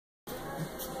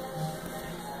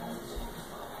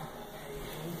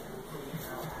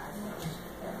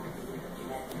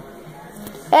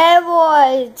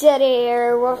guys, Teddy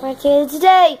here. Welcome to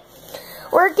today.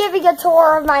 We're giving a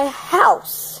tour of my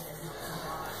house.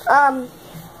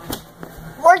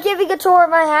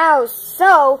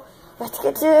 So let's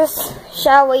get to this,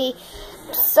 shall we?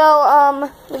 So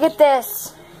look at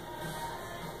this.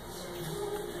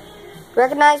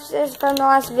 Recognize this from the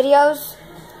last videos?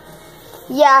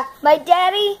 Yeah, my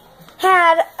daddy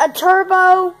had a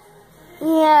turbo.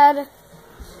 He had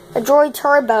a Droid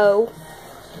Turbo.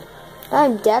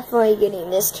 I'm definitely getting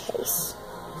this case.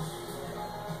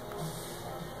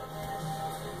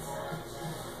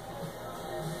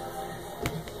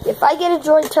 If I get a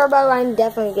Droid Turbo, I'm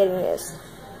definitely getting this.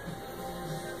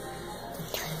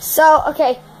 So,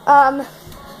 okay,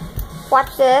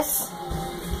 watch this.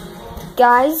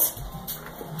 Guys,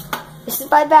 this is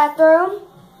my bathroom.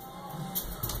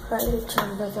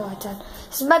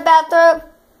 This is my bathroom.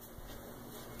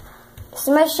 This is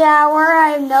my shower.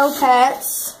 I have no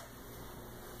pets.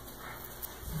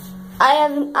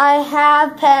 I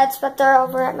have pets, but they're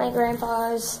over at my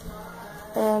grandpa's.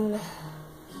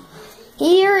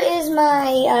 Here is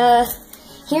my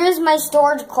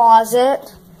storage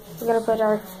closet. We're gonna put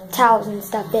our towels and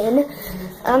stuff in.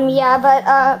 Yeah,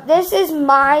 but this is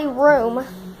my room.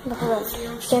 You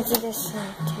can't see this.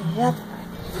 Turn it up.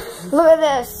 Look at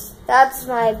this. That's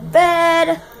my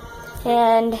bed,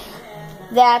 and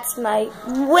that's my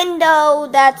window.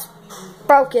 That's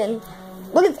broken.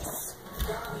 Look at this.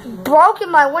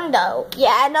 Broken my window.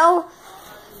 Yeah, I know.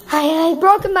 I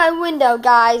broken my window,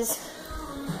 guys.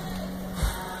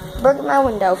 Broken my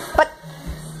window. But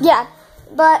yeah.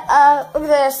 But look at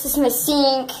this. This is my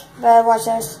sink. But watch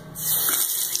this.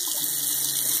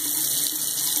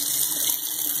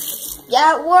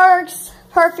 Yeah, it works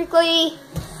perfectly.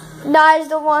 Not as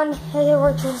the one that it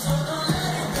works.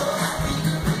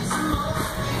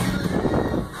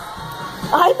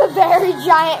 I have a very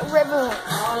giant river.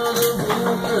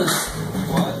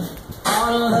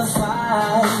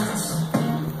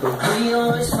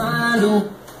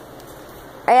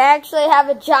 I actually have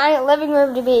a giant living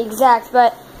room to be exact,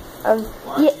 but why are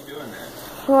you doing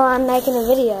that? Well, I'm making a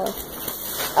video.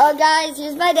 Oh, guys,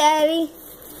 here's my daddy.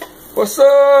 What's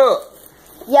up?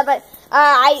 Yeah, but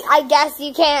I guess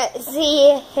you can't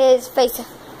see his face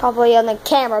probably on the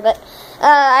camera, but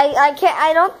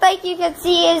I don't think you can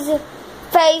see his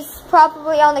face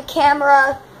probably on the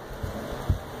camera.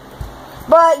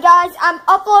 But guys, I'm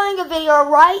uploading a video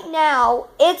right now.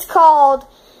 It's called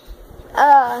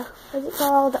what's it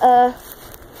called? I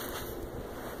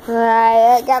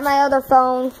got my other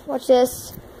phone. Watch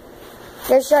this. I'm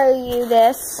gonna show you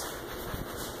this.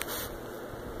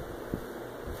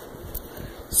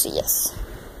 So yes.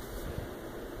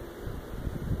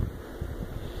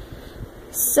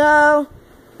 So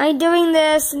I'm doing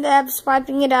this and I'm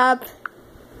swiping it up.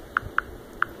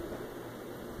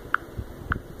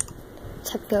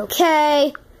 Type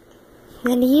OK.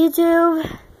 Then YouTube.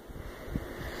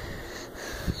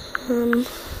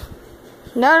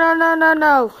 No.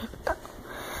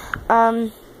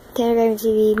 Telegram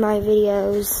TV, my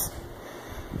videos.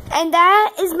 And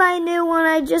that is my new one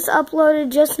I just uploaded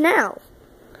just now.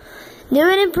 New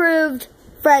and improved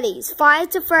Freddy's. Five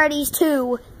to Freddy's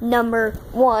 2,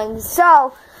 #1.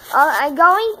 So, I'm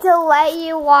going to let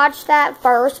you watch that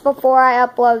first before I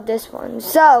upload this one.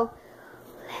 So,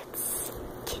 let's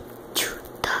get to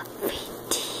the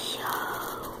video.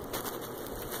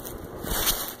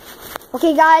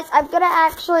 Okay, guys, I'm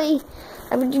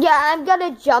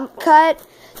gonna jump cut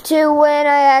to when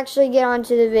I actually get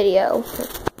onto the video.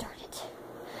 Darn it.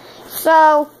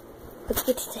 So, let's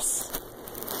get to this.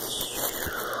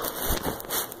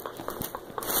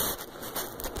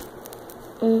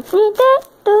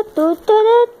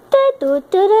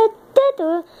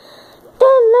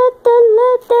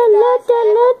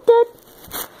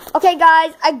 Okay,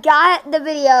 guys, I got the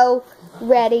video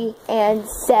ready and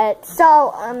set.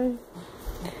 So,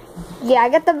 yeah, I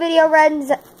got the video ready and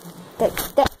set.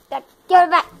 Give it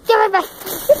back.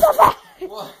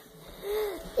 What?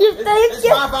 It's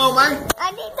my phone, man.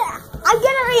 I'm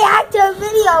gonna react to a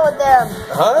video with them.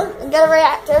 Huh? I'm gonna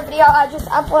react to a video I just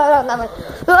uploaded on them.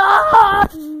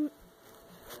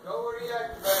 Go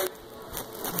react, babe.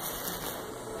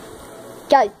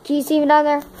 Guys, can you see me down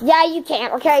there? Yeah, you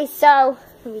can. Okay, so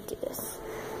let me do this.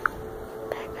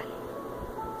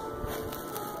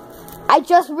 I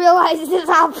just realized this is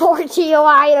on 4G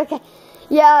wide. Okay,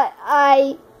 yeah,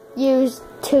 I use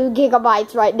 2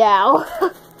 gigabytes right now.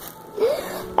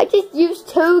 I just used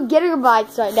 2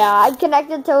 gigabytes right now. I'm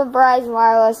connected to a Verizon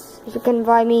Wireless. If you can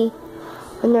buy me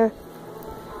when they're.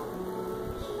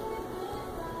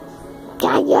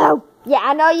 Can you? Yeah,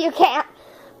 I know you can't.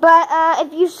 But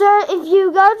if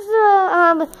you go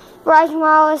to Verizon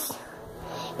Wireless,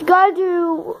 go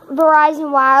to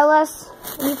Verizon Wireless,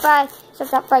 you find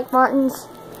search up Frank Martins.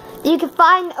 You can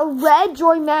find a red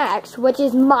Joy Max, which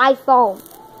is my phone.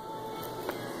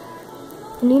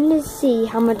 I need to see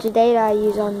how much data I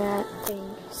use on that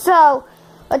thing. So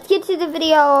let's get to the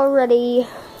video already.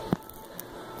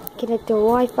 Connect to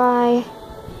Wi-Fi.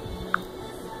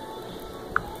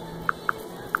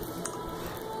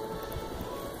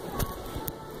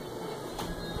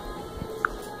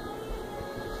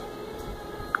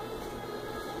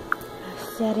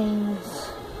 Settings.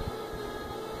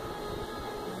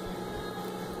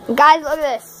 Guys, look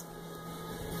at this.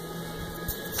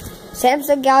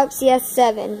 Samsung Galaxy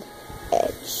S7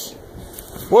 Edge.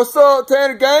 What's up,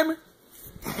 Tanner Gaming?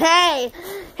 Hey!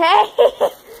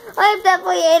 I'm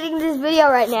definitely editing this video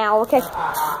right now, okay?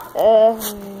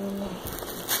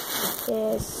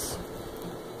 This.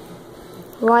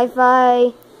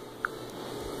 Wi-Fi.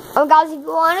 Oh, guys, if you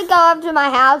want to go up to my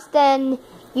house, then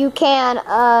you can,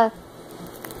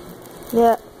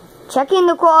 checking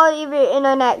the quality of your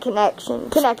internet connection.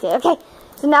 Connected, okay?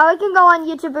 So now I can go on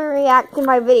YouTube and react to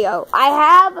my video.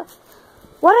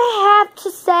 What I have to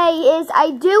say is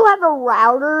I do have a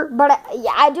router, but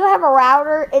I do have a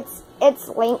router. It's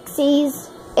Linksys.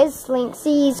 It's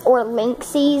Linksys or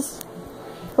Linksys.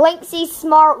 Linksys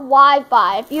Smart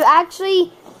Wi-Fi. If you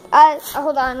actually,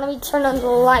 hold on, let me turn on the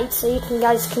light so you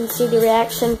guys can see the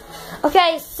reaction.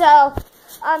 Okay, so,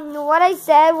 what I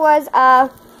said was,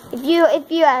 if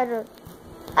you had,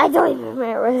 I don't even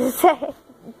remember what I said.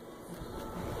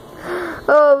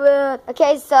 Oh man.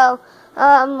 Okay, so,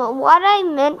 what I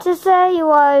meant to say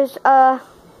was,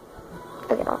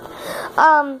 okay, no.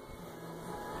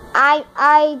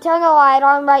 I turned the light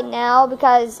on right now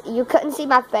because you couldn't see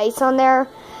my face on there.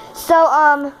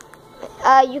 So,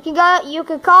 you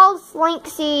can call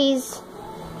Linksys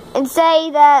and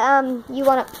say that, you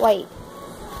want to, wait.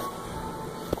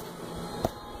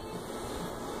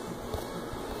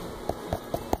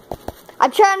 I'm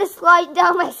trying to slide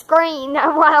down my screen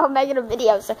while I'm making a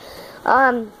video, so,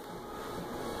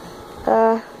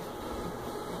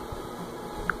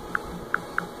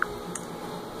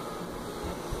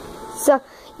 so,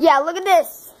 yeah, look at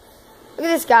this. Look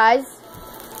at this, guys.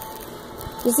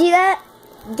 You see that?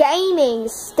 Gaming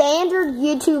standard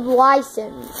YouTube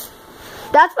license.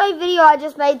 That's my video I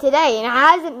just made today, and it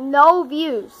has no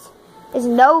views. It's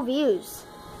no views.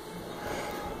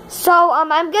 So, I'm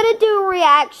gonna do a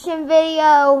reaction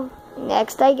video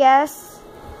next, I guess.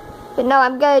 But no,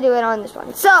 I'm gonna do it on this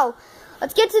one. So,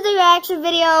 let's get to the reaction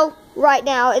video right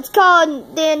now. It's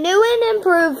called The New and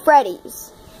Improved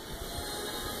Freddy's.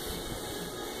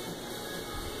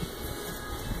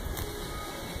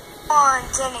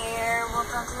 Ten here.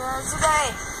 Welcome to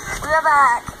today. We're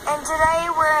back, and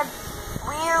today we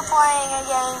are playing a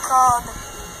game called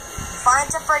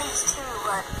Five Nights at Freddy's 2.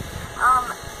 But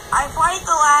I played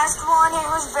the last one. It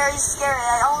was very scary.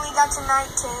 I only got to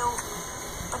night 2,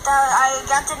 but I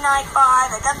got to night 5.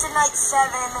 I got to night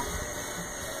 7.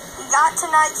 We got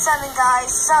to night 7,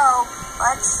 guys. So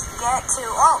let's get to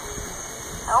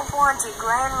Help Wanted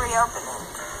Grand Reopening.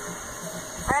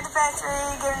 Fred the Factory,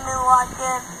 get a new lock,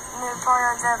 get new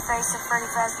part of the face of Freddy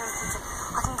Fazbear.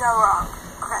 What can go wrong?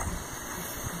 Okay.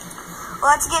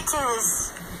 Let's get to this.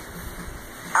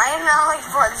 I am not looking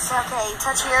for this. Okay,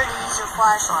 touch here to use your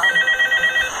flashlight.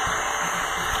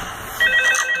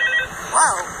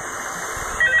 Whoa.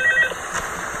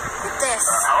 Look at this.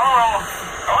 Hello?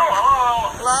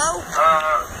 Hello?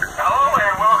 Hello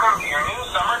and welcome to your new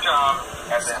summer job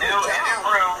at the new and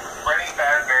improved Freddy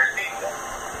Fazbear Pizza.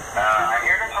 I'm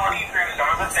here to talk you through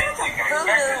some of the things you can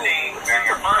expect to see during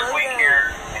your first week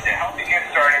here and to help you get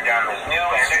started down this new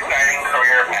and exciting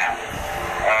career path.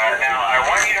 Now, I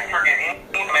want you to forget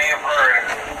anything you may have heard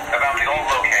about the old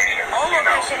location.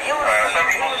 Some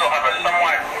people still have a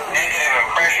somewhat negative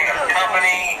impression of the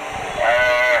company.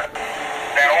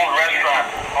 That old restaurant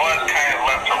was kind of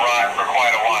left to rot for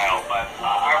quite a while, but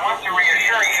I want to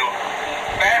reassure you,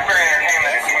 Fazbear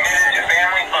Entertainment is committed to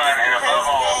family fun and above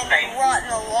all, they've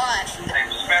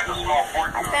spent a small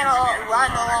fortune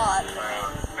on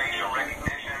facial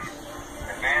recognition,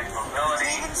 advanced mobility.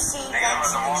 They are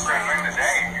the most thing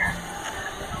today.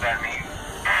 That means,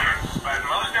 but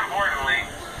most importantly,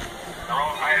 they're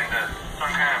all tied into some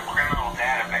kind of criminal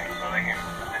database so they can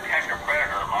detect a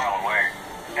predator a mile away.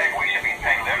 Heck, we should be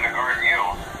paying them to guard you.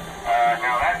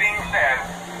 Now that being said,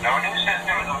 no new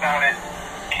system is without its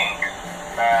kinks.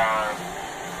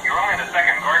 You're only the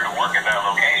second guard to work at that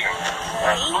location.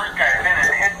 The first guy in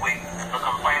his week who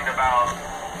complained about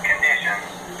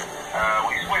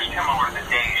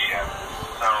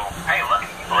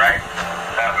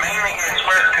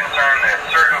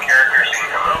certain characters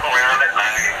seem to move